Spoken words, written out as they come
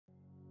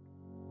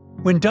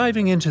When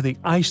diving into the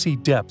icy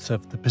depths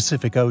of the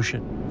Pacific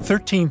Ocean,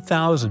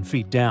 13,000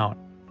 feet down,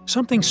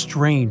 something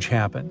strange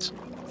happens.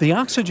 The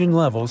oxygen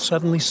levels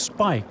suddenly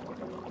spike.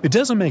 It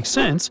doesn't make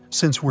sense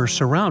since we're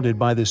surrounded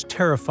by this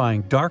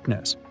terrifying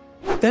darkness.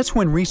 That's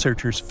when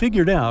researchers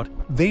figured out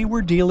they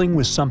were dealing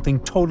with something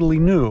totally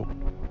new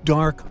 –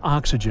 dark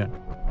oxygen.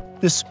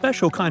 This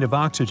special kind of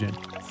oxygen,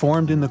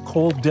 formed in the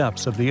cold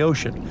depths of the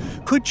ocean,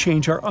 could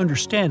change our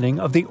understanding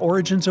of the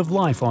origins of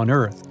life on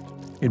Earth.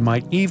 It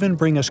might even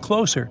bring us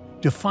closer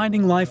to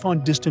finding life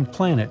on distant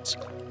planets,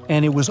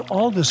 and it was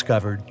all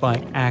discovered by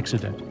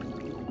accident.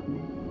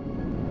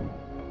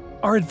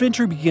 Our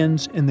adventure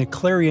begins in the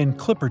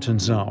Clarion-Clipperton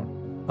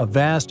Zone, a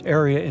vast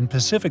area in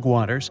Pacific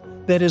waters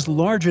that is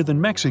larger than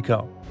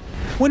Mexico.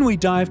 When we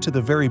dive to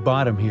the very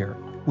bottom here,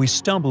 we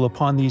stumble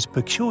upon these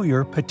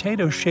peculiar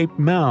potato-shaped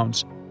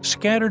mounds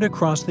scattered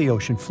across the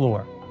ocean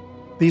floor.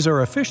 These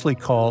are officially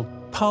called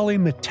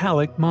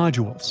polymetallic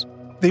modules.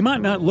 They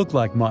might not look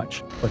like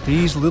much, but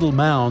these little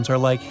mounds are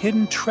like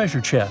hidden treasure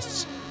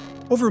chests.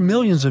 Over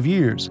millions of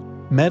years,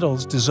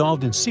 metals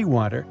dissolved in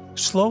seawater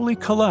slowly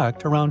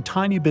collect around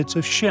tiny bits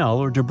of shell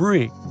or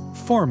debris,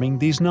 forming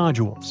these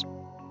nodules.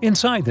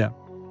 Inside them,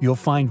 you'll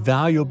find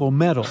valuable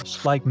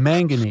metals like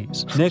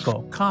manganese,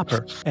 nickel,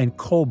 copper, and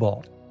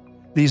cobalt.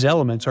 These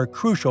elements are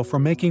crucial for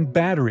making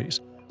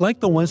batteries, like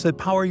the ones that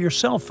power your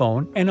cell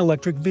phone and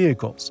electric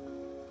vehicles.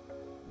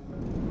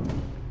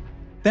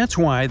 That's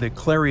why the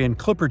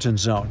Clarion-Clipperton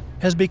Zone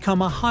has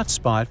become a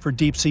hotspot for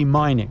deep-sea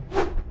mining.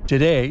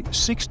 Today,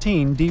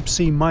 16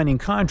 deep-sea mining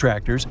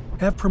contractors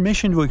have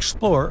permission to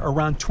explore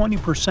around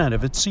 20%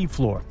 of its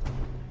seafloor.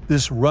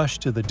 This rush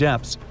to the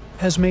depths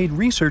has made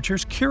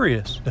researchers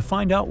curious to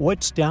find out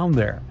what's down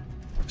there.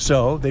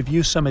 So they've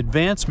used some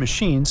advanced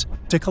machines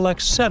to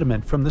collect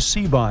sediment from the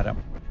sea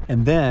bottom,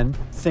 and then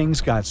things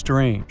got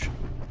strange.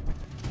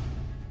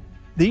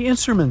 The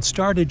instruments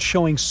started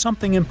showing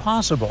something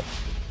impossible –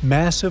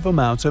 massive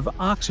amounts of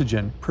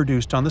oxygen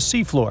produced on the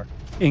seafloor,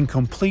 in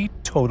complete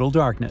total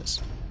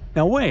darkness.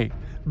 Now wait,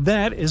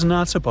 that is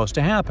not supposed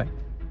to happen.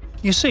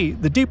 You see,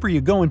 the deeper you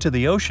go into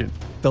the ocean,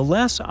 the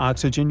less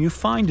oxygen you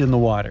find in the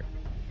water.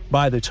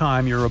 By the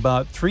time you're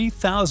about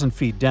 3,000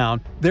 feet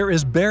down, there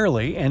is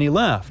barely any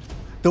left.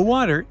 The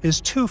water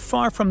is too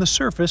far from the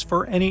surface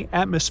for any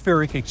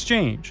atmospheric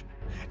exchange.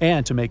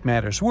 And to make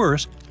matters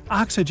worse,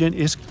 oxygen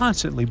is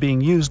constantly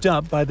being used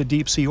up by the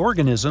deep-sea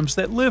organisms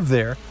that live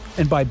there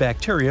and by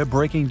bacteria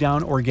breaking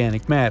down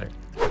organic matter.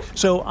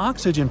 So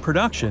oxygen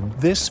production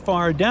this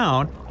far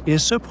down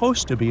is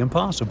supposed to be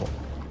impossible.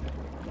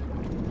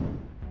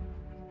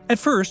 At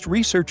first,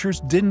 researchers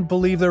didn't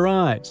believe their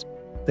eyes.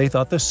 They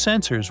thought the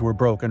sensors were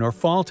broken or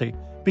faulty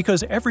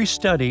because every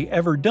study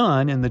ever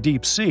done in the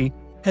deep sea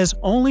has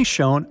only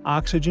shown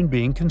oxygen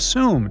being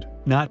consumed,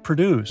 not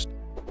produced.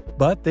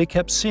 But they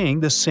kept seeing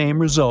the same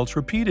results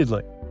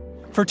repeatedly.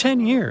 For 10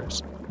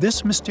 years,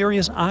 this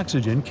mysterious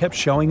oxygen kept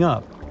showing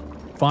up.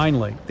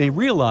 Finally, they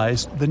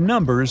realized the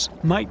numbers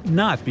might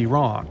not be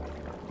wrong.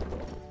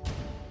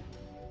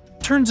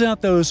 Turns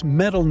out those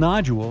metal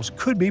nodules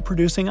could be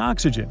producing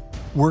oxygen,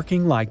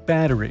 working like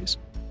batteries.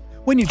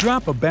 When you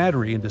drop a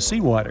battery into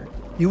seawater,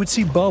 you would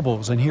see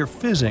bubbles and hear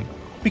fizzing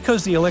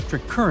because the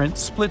electric current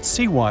splits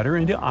seawater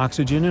into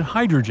oxygen and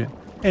hydrogen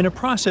in a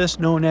process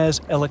known as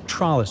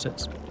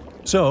electrolysis.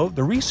 So,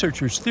 the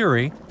researchers'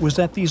 theory was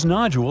that these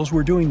nodules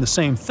were doing the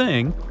same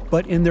thing,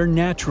 but in their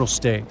natural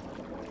state.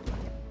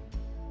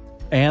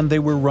 And they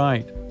were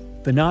right.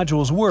 The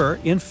nodules were,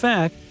 in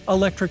fact,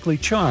 electrically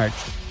charged,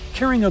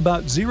 carrying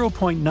about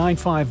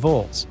 0.95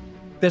 volts.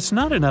 That's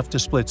not enough to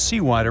split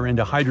seawater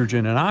into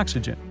hydrogen and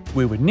oxygen.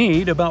 We would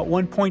need about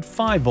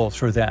 1.5 volts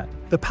for that,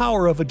 the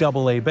power of a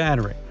AA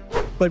battery.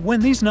 But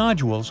when these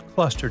nodules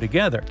cluster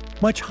together,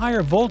 much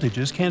higher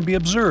voltages can be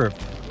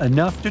observed,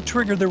 enough to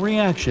trigger the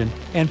reaction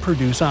and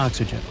produce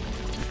oxygen.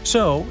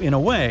 So, in a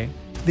way,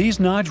 these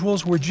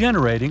nodules were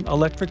generating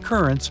electric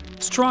currents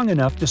strong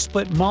enough to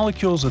split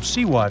molecules of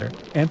seawater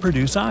and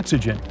produce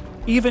oxygen,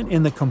 even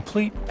in the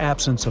complete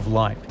absence of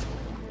light.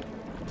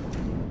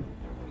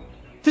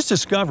 This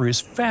discovery is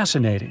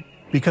fascinating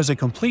because it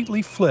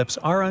completely flips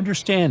our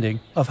understanding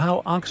of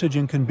how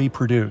oxygen can be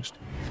produced.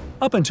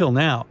 Up until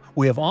now,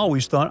 we have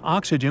always thought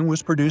oxygen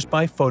was produced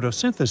by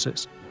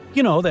photosynthesis.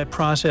 You know, that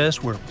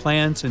process where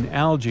plants and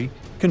algae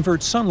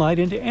convert sunlight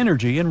into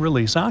energy and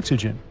release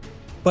oxygen.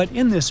 But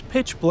in this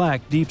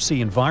pitch-black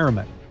deep-sea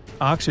environment,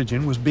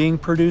 oxygen was being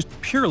produced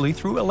purely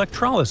through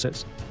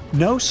electrolysis.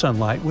 No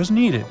sunlight was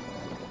needed.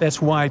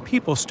 That's why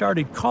people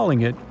started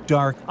calling it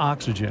dark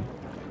oxygen.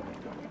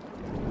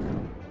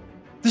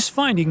 This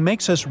finding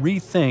makes us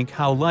rethink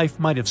how life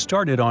might have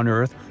started on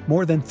Earth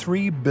more than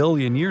 3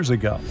 billion years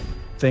ago.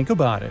 Think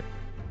about it.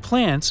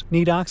 Plants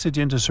need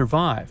oxygen to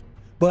survive,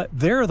 but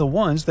they're the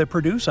ones that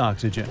produce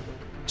oxygen.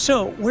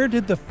 So where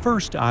did the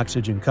first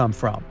oxygen come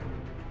from?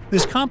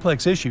 This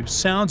complex issue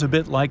sounds a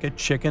bit like a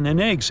chicken and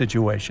egg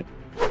situation,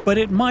 but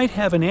it might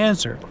have an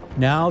answer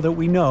now that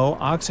we know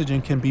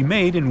oxygen can be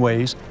made in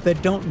ways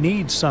that don't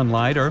need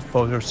sunlight or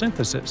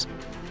photosynthesis.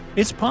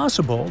 It's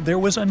possible there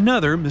was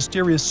another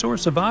mysterious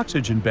source of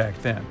oxygen back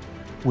then,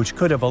 which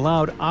could have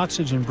allowed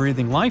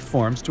oxygen-breathing life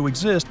forms to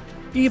exist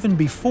even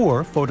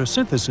before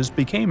photosynthesis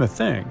became a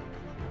thing.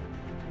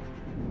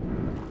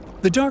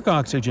 The dark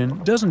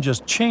oxygen doesn't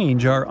just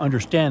change our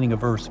understanding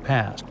of Earth's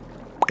past.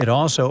 It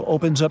also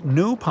opens up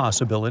new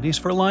possibilities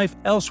for life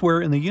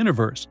elsewhere in the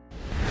universe.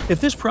 If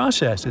this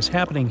process is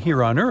happening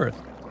here on Earth,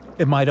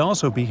 it might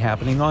also be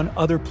happening on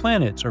other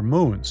planets or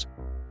moons.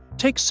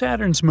 Take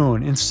Saturn's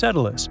moon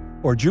Enceladus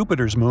or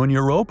Jupiter's moon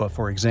Europa,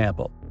 for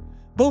example.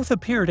 Both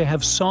appear to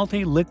have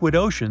salty liquid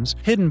oceans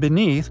hidden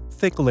beneath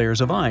thick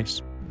layers of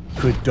ice.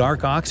 Could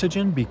dark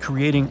oxygen be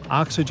creating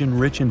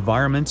oxygen-rich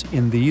environments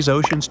in these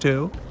oceans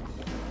too?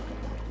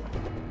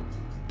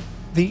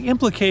 The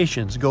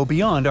implications go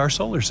beyond our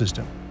solar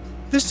system.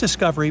 This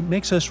discovery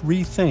makes us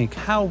rethink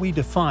how we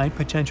define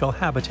potential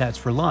habitats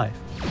for life.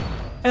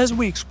 As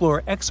we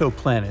explore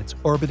exoplanets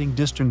orbiting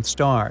distant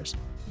stars,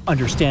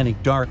 understanding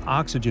dark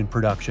oxygen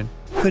production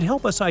could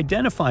help us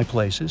identify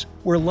places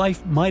where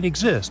life might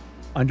exist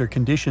under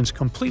conditions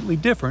completely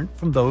different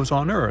from those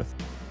on Earth.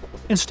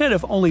 Instead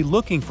of only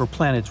looking for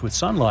planets with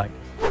sunlight,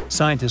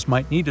 scientists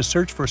might need to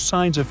search for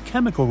signs of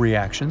chemical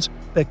reactions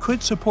that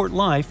could support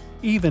life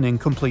even in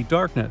complete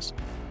darkness.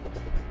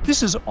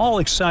 This is all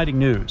exciting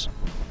news,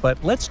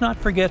 but let's not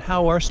forget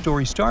how our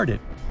story started,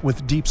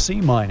 with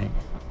deep-sea mining.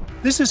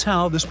 This is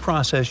how this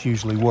process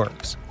usually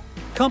works.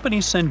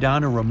 Companies send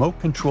down a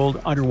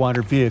remote-controlled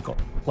underwater vehicle,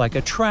 like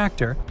a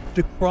tractor,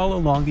 to crawl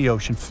along the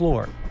ocean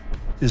floor.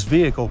 This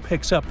vehicle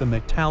picks up the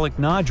metallic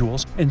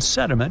nodules and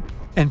sediment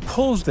and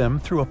pulls them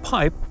through a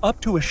pipe up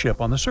to a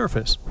ship on the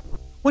surface.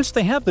 Once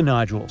they have the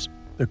nodules,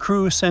 the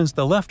crew sends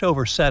the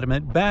leftover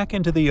sediment back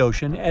into the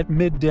ocean at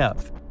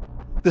mid-depth.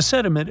 The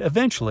sediment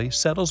eventually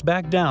settles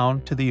back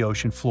down to the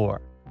ocean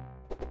floor.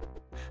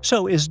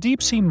 So is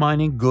deep-sea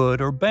mining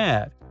good or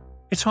bad?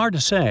 It's hard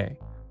to say.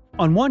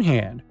 On one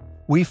hand,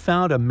 we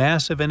found a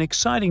massive and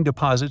exciting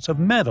deposits of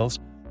metals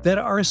that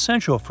are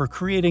essential for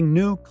creating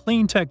new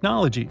clean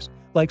technologies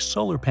like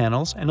solar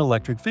panels and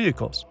electric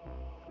vehicles.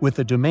 With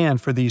the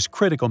demand for these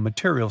critical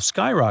materials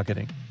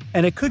skyrocketing,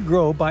 and it could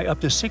grow by up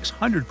to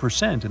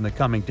 600% in the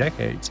coming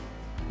decades,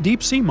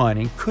 deep-sea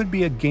mining could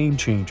be a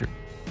game-changer.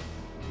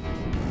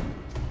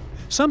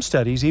 Some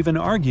studies even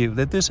argue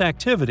that this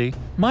activity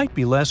might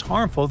be less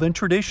harmful than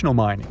traditional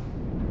mining.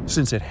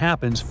 Since it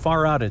happens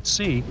far out at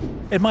sea,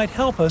 it might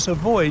help us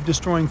avoid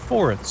destroying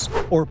forests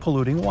or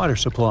polluting water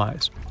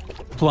supplies.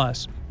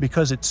 Plus,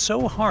 because it's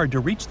so hard to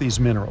reach these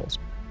minerals,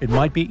 it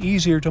might be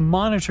easier to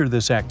monitor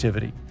this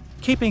activity,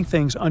 keeping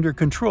things under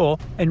control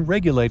and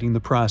regulating the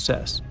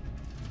process.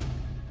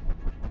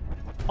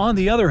 On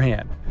the other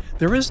hand,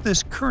 there is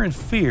this current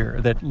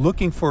fear that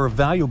looking for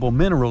valuable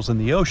minerals in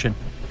the ocean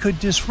could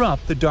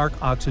disrupt the dark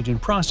oxygen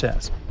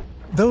process.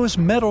 Those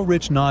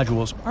metal-rich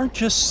nodules aren't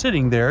just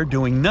sitting there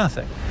doing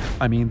nothing.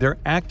 I mean, they're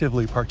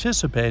actively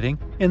participating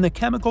in the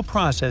chemical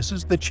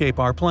processes that shape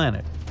our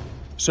planet.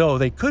 So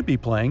they could be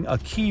playing a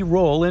key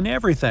role in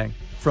everything,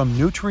 from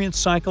nutrient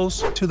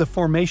cycles to the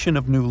formation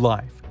of new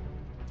life.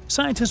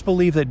 Scientists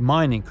believe that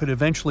mining could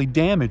eventually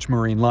damage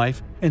marine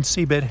life and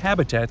seabed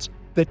habitats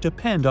that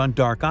depend on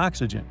dark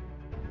oxygen.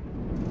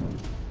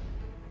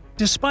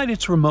 Despite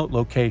its remote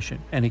location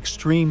and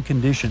extreme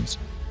conditions,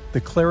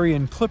 the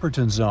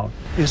Clarion-Clipperton Zone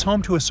is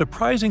home to a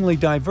surprisingly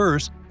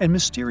diverse and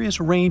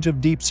mysterious range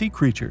of deep-sea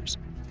creatures,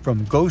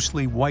 from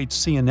ghostly white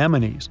sea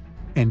anemones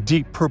and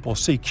deep purple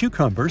sea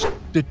cucumbers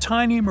to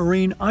tiny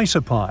marine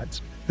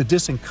isopods, the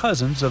distant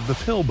cousins of the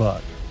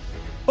pillbug.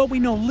 But we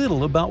know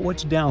little about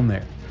what's down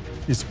there.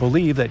 It's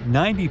believed that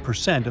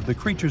 90% of the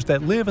creatures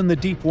that live in the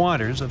deep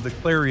waters of the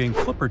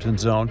Clarion-Clipperton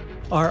Zone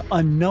are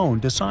unknown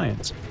to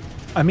science.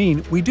 I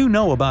mean, we do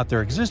know about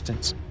their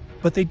existence,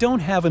 but they don't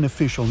have an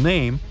official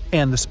name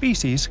and the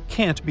species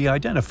can't be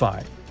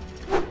identified.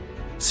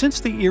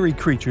 Since the eerie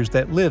creatures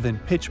that live in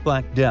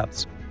pitch-black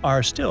depths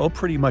are still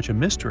pretty much a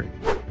mystery,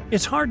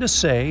 it's hard to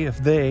say if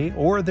they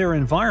or their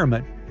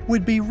environment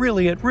would be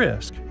really at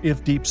risk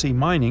if deep-sea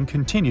mining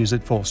continues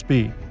at full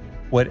speed.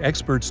 What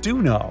experts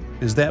do know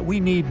is that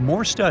we need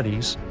more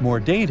studies, more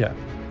data,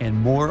 and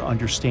more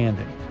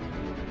understanding.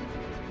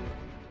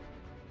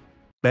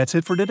 That's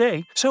it for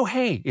today. So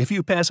hey, if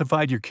you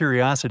pacified your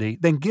curiosity,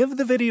 then give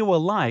the video a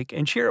like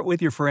and share it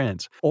with your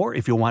friends. Or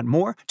if you want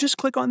more, just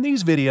click on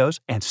these videos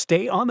and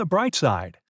stay on the bright side.